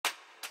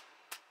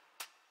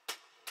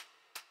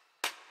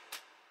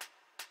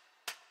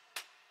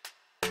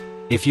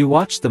If you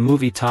watch the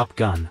movie Top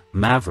Gun,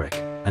 Maverick,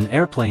 an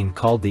airplane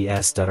called the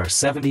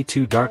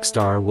SR-72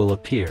 Darkstar will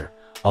appear,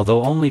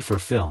 although only for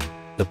film.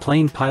 The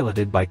plane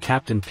piloted by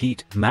Captain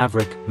Pete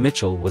 "Maverick"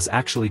 Mitchell was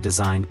actually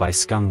designed by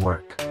Skunk,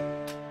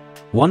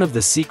 one of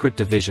the secret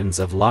divisions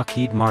of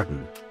Lockheed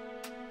Martin.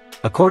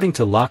 According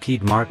to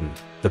Lockheed Martin,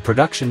 the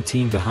production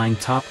team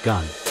behind Top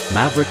Gun,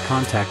 Maverick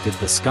contacted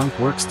the Skunk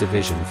Works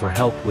division for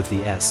help with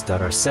the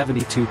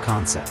SR-72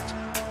 concept.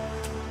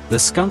 The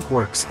Skunk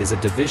Works is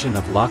a division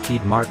of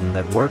Lockheed Martin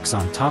that works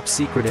on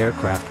top-secret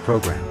aircraft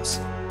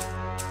programs.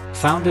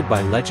 Founded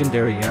by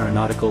legendary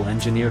aeronautical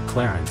engineer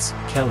Clarence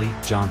 "Kelly"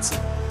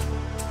 Johnson.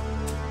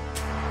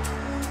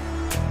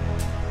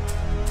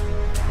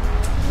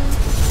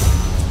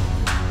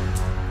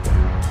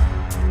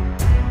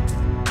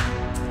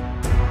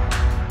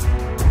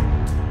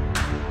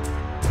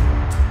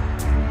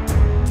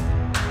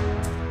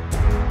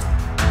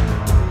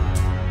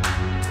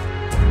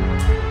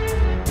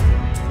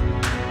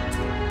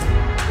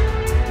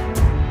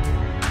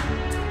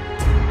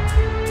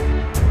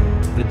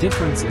 The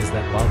difference is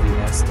that while the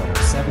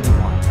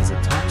SR-71 has a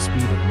top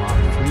speed of Mach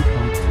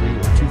 3.3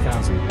 or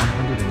 2,193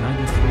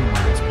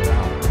 miles per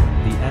hour,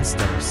 the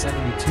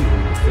SR-72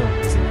 in the film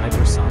is in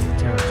hypersonic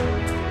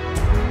territory.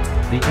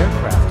 The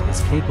aircraft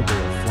is capable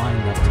of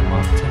flying up to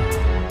Mach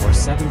 10, or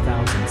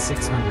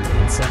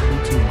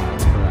 7,672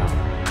 miles per hour.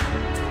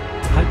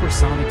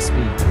 Hypersonic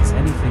speed is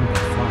anything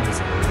that flies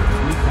at over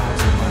 3,000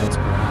 miles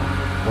per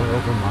hour, or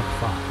over Mach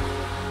 5.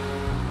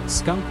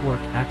 Skunk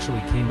Work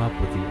actually came up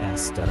with the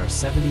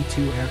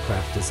SR-72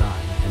 aircraft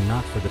design and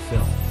not for the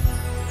film.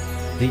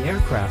 The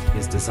aircraft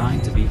is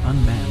designed to be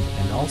unmanned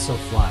and also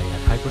fly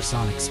at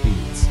hypersonic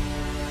speeds.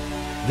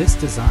 This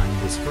design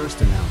was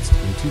first announced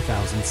in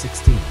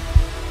 2016.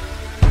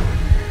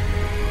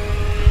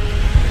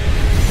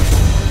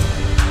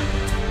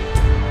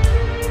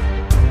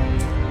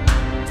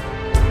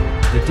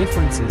 The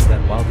difference is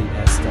that while the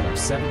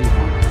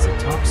SR-71 has a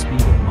top speed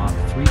of Mach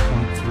 3.3 or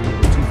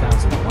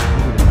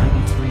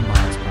 2,193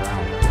 miles per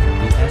hour,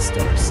 the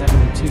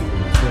SR-72 in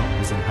the film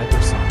is in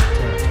hypersonic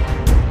territory.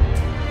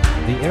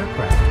 The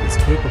aircraft is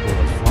capable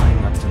of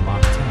flying up to Mach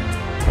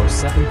 10, or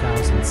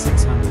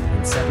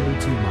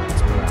 7,672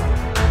 miles per hour.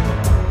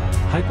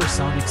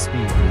 Hypersonic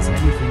speed is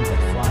anything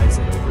that flies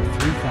at over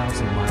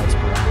 3,000 miles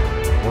per hour,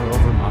 or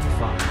over Mach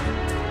 5.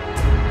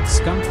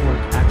 Skunk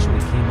Work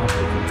actually came up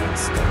with the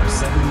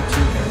SR-72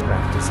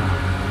 aircraft design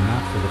and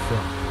not for the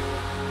film.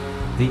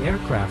 The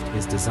aircraft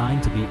is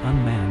designed to be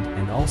unmanned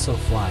and also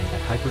fly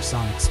at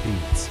hypersonic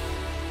speeds.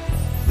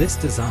 This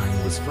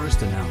design was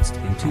first announced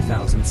in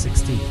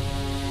 2016.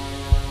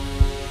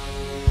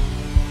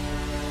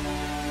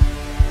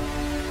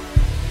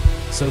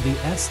 So the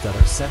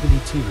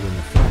SR-72 in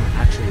the film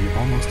actually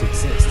almost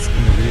exists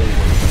in the real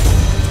world.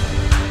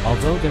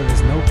 Although there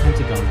is no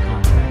Pentagon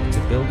contract to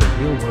build a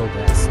real-world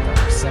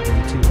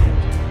SR-72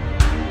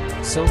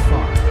 yet. So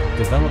far,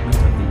 development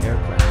of the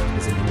aircraft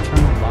is an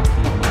internal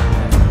Lockheed Martin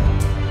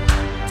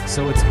effort.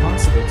 So it's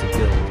possible to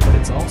build, but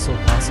it's also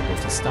possible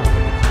to stop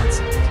at the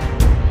concept.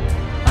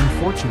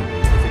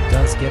 Unfortunately, if it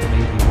does get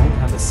made, we won't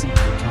have a seat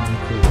for Tom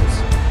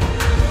Cruise.